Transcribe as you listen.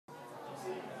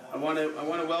I want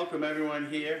to welcome everyone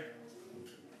here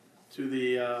to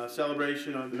the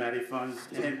celebration of the Matty Fund's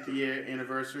 10th year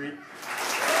anniversary.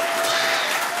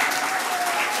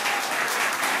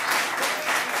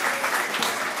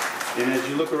 And as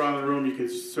you look around the room, you can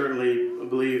certainly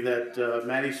believe that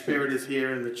Matty's spirit is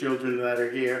here and the children that are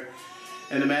here.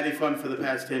 And the Matty Fund for the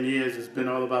past 10 years has been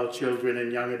all about children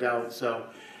and young adults. So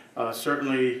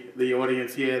certainly the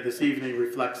audience here this evening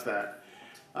reflects that.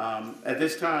 At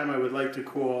this time, I would like to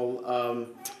call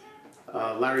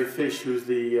Larry Fish, who's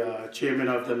the chairman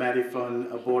of the Matty Fund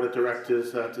Board of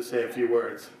Directors, to say a few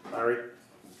words. Larry?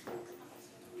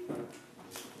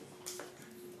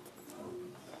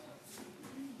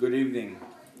 Good evening.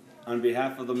 On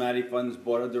behalf of the Matty Fund's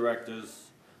Board of Directors,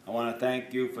 I want to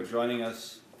thank you for joining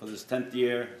us for this 10th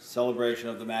year celebration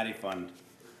of the Matty Fund.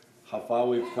 How far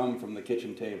we've come from the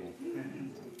kitchen table.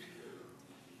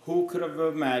 Who could have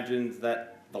imagined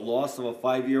that the loss of a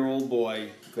 5-year-old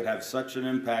boy could have such an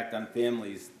impact on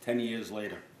families 10 years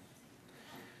later?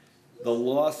 The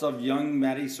loss of young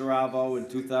Matty Saravo in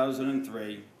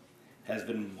 2003 has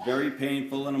been very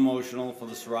painful and emotional for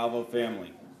the Saravo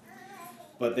family.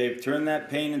 But they've turned that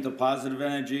pain into positive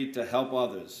energy to help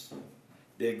others.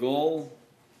 Their goal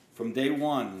from day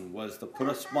one was to put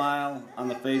a smile on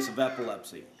the face of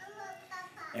epilepsy.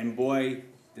 And boy,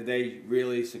 did they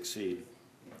really succeed.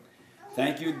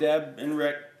 Thank you, Deb and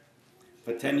Rick,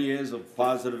 for 10 years of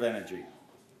positive energy.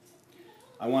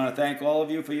 I want to thank all of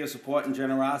you for your support and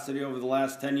generosity over the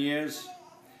last 10 years,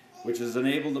 which has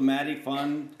enabled the Matty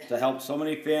Fund to help so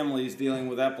many families dealing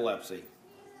with epilepsy.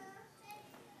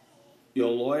 Your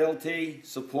loyalty,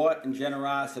 support, and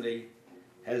generosity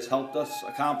has helped us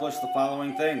accomplish the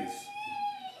following things.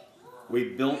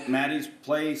 We've built Matty's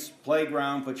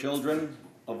playground for children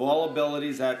of all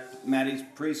abilities at Matty's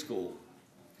preschool.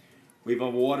 We've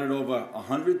awarded over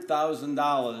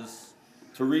 $100,000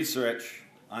 to research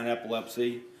on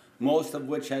epilepsy, most of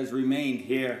which has remained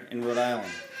here in Rhode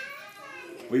Island.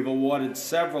 We've awarded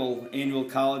several annual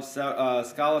college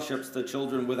scholarships to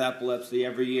children with epilepsy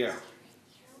every year.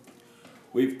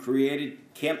 We've created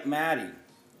Camp Matty,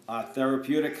 our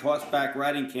therapeutic horseback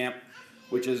riding camp,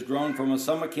 which has grown from a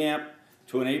summer camp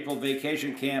to an April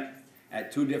vacation camp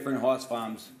at 2 different horse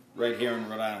farms right here in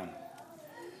Rhode Island.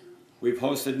 We've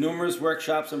hosted numerous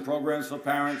workshops and programs for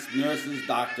parents, nurses,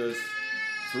 doctors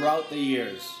throughout the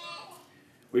years.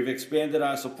 We've expanded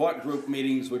our support group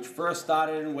meetings, which first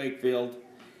started in Wakefield,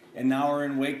 and now are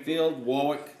in Wakefield,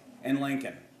 Warwick, and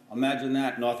Lincoln. Imagine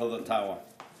that north of the tower.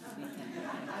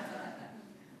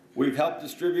 We've helped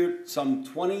distribute some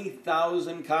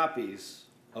 20,000 copies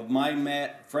of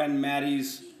my friend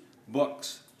Matty's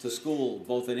books to school,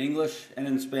 both in English and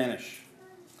in Spanish,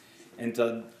 and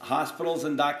to hospitals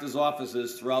and doctors'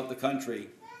 offices throughout the country.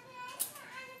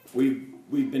 We've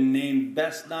been named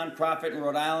Best Nonprofit in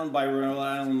Rhode Island by Rhode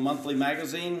Island Monthly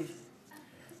Magazine.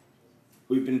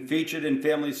 We've been featured in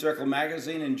Family Circle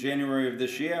Magazine in January of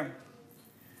this year.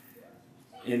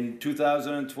 In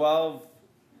 2012,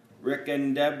 Rick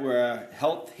and Deb were a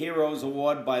Health Heroes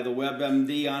Award by the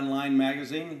WebMD Online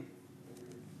magazine.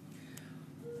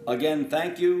 Again,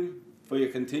 thank you for your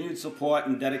continued support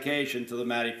and dedication to the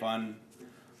Matty Fund.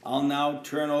 I'll now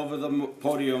turn over the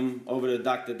podium over to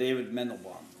Dr. David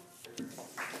Mendelbaum.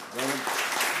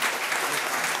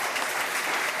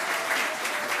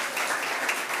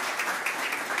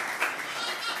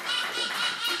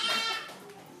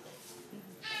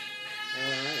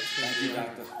 Thank you,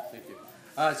 Doctor. Thank you.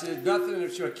 So there's nothing I'm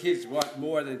sure kids want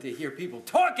more than to hear people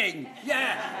talking.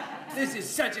 Yeah, this is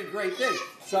such a great thing.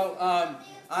 So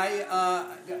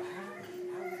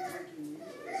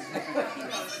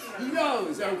he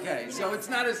knows, okay, so it's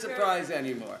not a surprise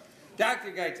anymore.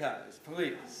 Dr. Gaitanis,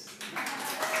 please.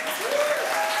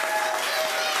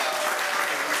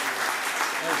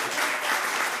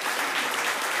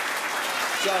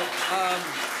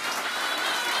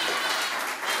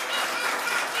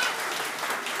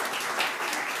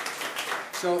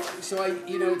 So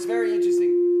it's very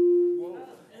interesting. Whoa.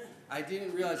 I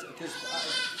didn't realize, because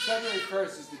February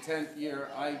 1st is the 10th year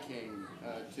I came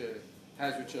to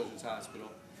Hasbro Children's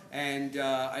Hospital. And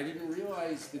I didn't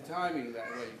realize the timing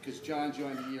that way, because John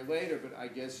joined a year later, but I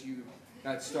guess you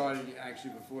got started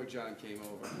actually before John came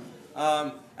over.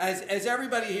 As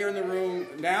everybody here in the room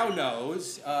now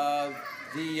knows,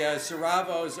 the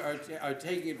Saravos are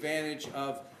taking advantage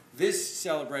of this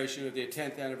celebration of their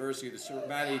 10th anniversary of the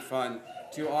Matty Fund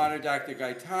to honor Dr.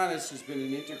 Gaitanis, who's been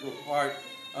an integral part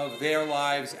of their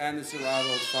lives and the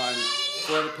Saravo Fund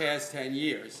for the past 10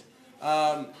 years.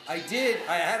 I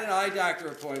had an eye doctor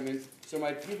appointment so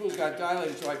my pupils got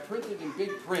dilated, so I printed in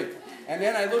big print. And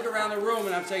then I look around the room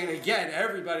and I'm saying, again,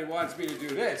 everybody wants me to do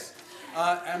this.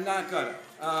 I'm not gonna.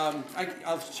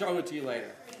 I'll show it to you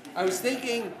later. I was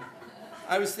thinking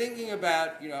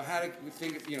about, how to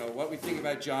think, what we think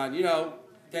about John,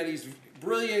 that he's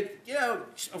brilliant,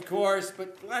 of course,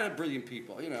 but a lot of brilliant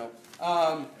people,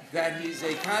 that he's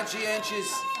a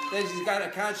conscientious, that he's got a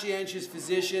conscientious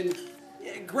physician.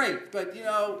 Yeah, great, but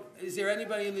is there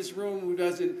anybody in this room who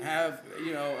doesn't have,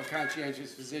 a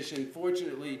conscientious physician?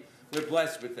 Fortunately, we're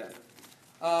blessed with that.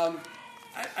 I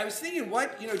was thinking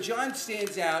John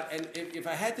stands out, and if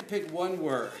I had to pick one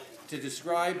word to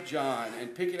describe John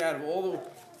and pick it out of all the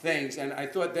things, and I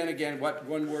thought then again what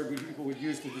one word people would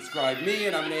use to describe me,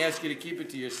 and I'm going to ask you to keep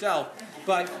it to yourself,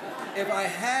 but if I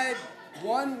had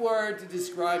one word to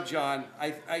describe John,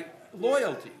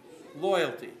 loyalty.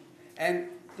 And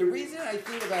the reason I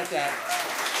think about that,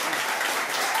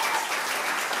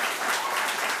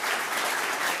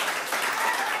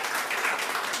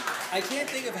 I can't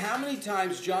think of how many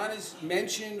times John has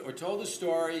mentioned or told a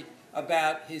story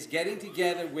about his getting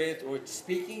together with or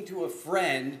speaking to a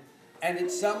friend, and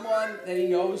it's someone that he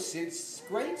knows since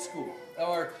grade school,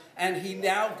 and he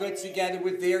now gets together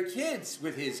with their kids,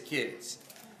 with his kids.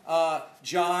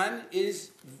 John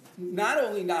is not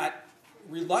only not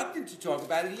reluctant to talk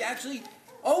about it, he actually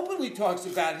openly talks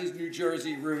about his New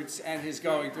Jersey roots and his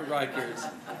going to Rutgers.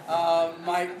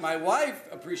 My wife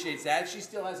appreciates that. She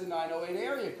still has a 908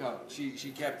 area code.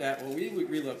 She kept that when we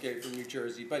relocated from New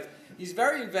Jersey. But he's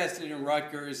very invested in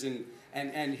Rutgers and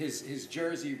his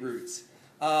Jersey roots.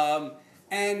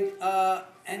 And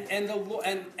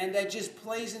that just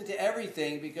plays into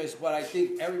everything, because what I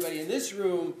think everybody in this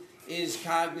room is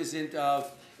cognizant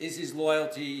of is his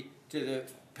loyalty to the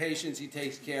patients he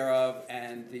takes care of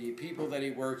and the people that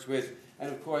he works with, and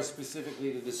of course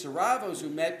specifically to the Saravos who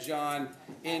met John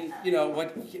in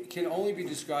what can only be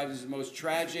described as the most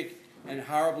tragic and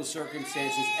horrible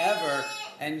circumstances ever,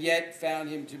 and yet found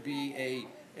him to be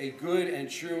a good and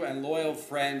true and loyal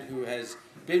friend who has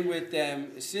been with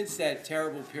them since that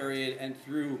terrible period and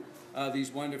through these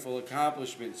wonderful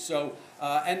accomplishments. So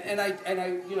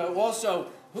also,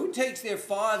 who takes their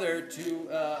father to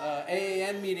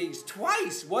AAN meetings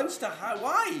twice, once to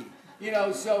Hawaii?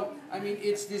 So,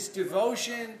 it's this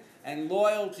devotion and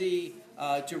loyalty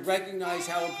to recognize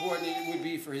how important it would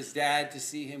be for his dad to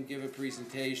see him give a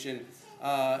presentation.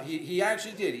 He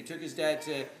actually did. He took his dad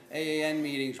to AAN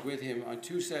meetings with him on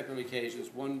 2 separate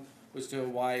occasions. One was to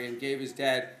Hawaii, and gave his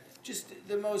dad just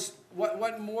the most,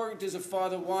 what more does a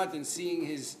father want than seeing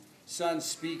his son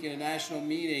speak in a national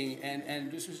meeting,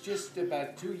 and this was just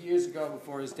about 2 years ago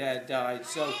before his dad died.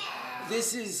 So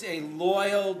this is a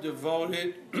loyal,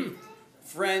 devoted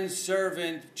friend,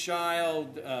 servant,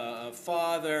 child,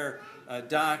 father,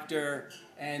 doctor,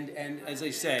 and as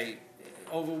I say,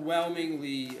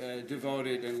 overwhelmingly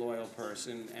devoted and loyal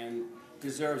person, and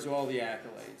deserves all the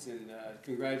accolades. And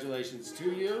congratulations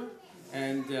to you.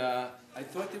 And I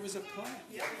thought there was a plan.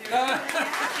 Yep, there is.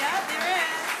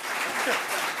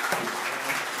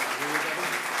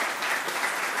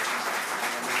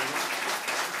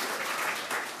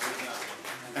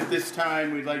 At this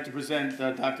time, we'd like to present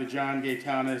Dr. John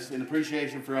Gaitanis in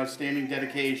appreciation for outstanding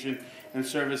dedication and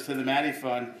service to the Matty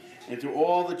Fund and to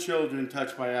all the children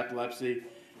touched by epilepsy,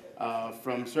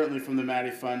 certainly from the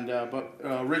Matty Fund. But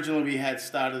originally we had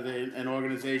started an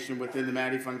organization within the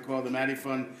Matty Fund called the Matty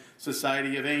Fund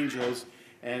Society of Angels,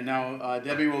 and now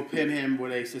Debbie will pin him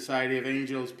with a Society of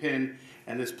Angels pin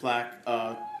and this plaque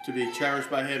to be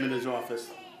cherished by him in his office.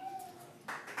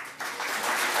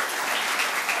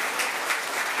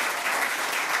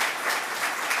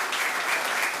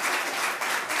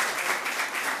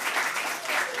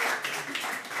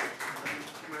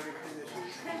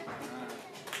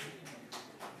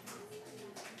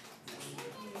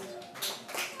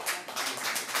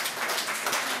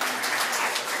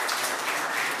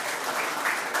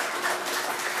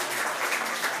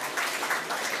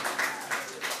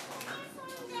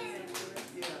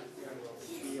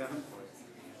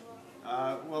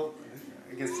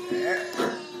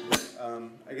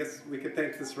 I guess we could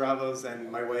thank the Saravos and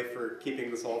my wife for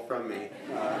keeping this all from me.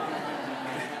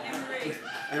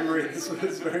 Emery, this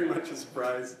was very much a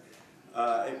surprise.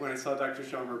 When I saw Dr.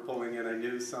 Schomer pulling in, I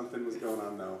knew something was going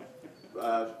on though.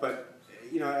 But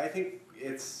I think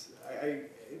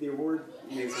the award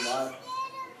means a lot.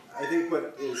 I think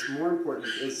what is more important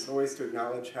is always to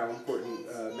acknowledge how important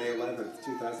May 11th,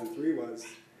 2003 was.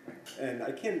 And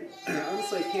I can't,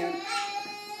 honestly,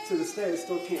 to this day, I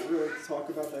still can't really talk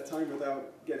about that time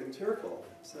without getting tearful.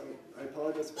 So I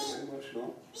apologize if I get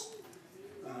emotional.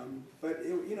 But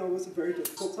it was a very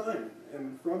difficult time,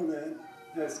 and from that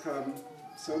has come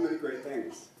so many great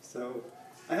things. So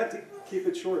I have to keep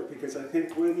it short because I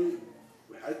think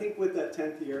with that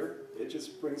 10th year, it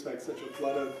just brings back such a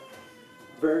flood of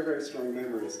very, very strong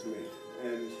memories to me,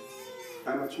 and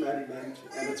how much Matty meant.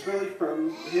 And it's really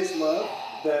from his love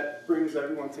that brings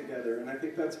everyone together, and I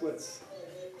think that's what's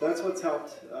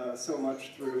helped so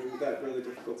much through that really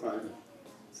difficult time.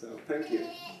 So thank you.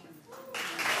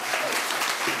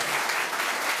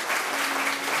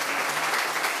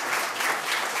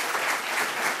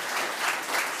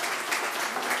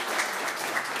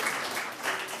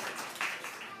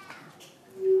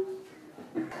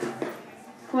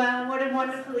 Well, what a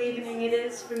wonderful evening it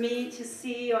is for me to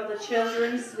see all the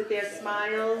children with their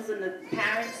smiles and the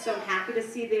parents so happy to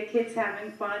see their kids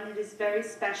having fun. It is very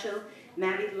special.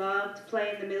 Matty loved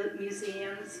playing in the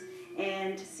museums,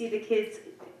 and to see the kids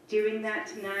doing that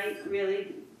tonight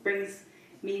really brings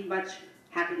me much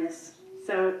happiness.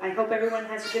 So I hope everyone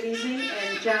has a good evening,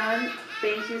 and John,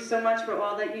 thank you so much for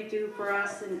all that you do for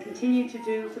us and continue to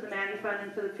do for the Matty Fund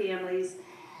and for the families.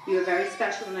 You are very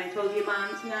special, and I told your mom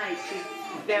tonight, she's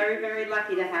very, very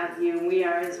lucky to have you, and we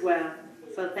are as well.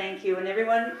 So thank you, and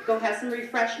everyone go have some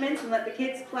refreshments and let the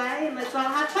kids play, and let's all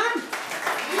have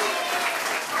fun.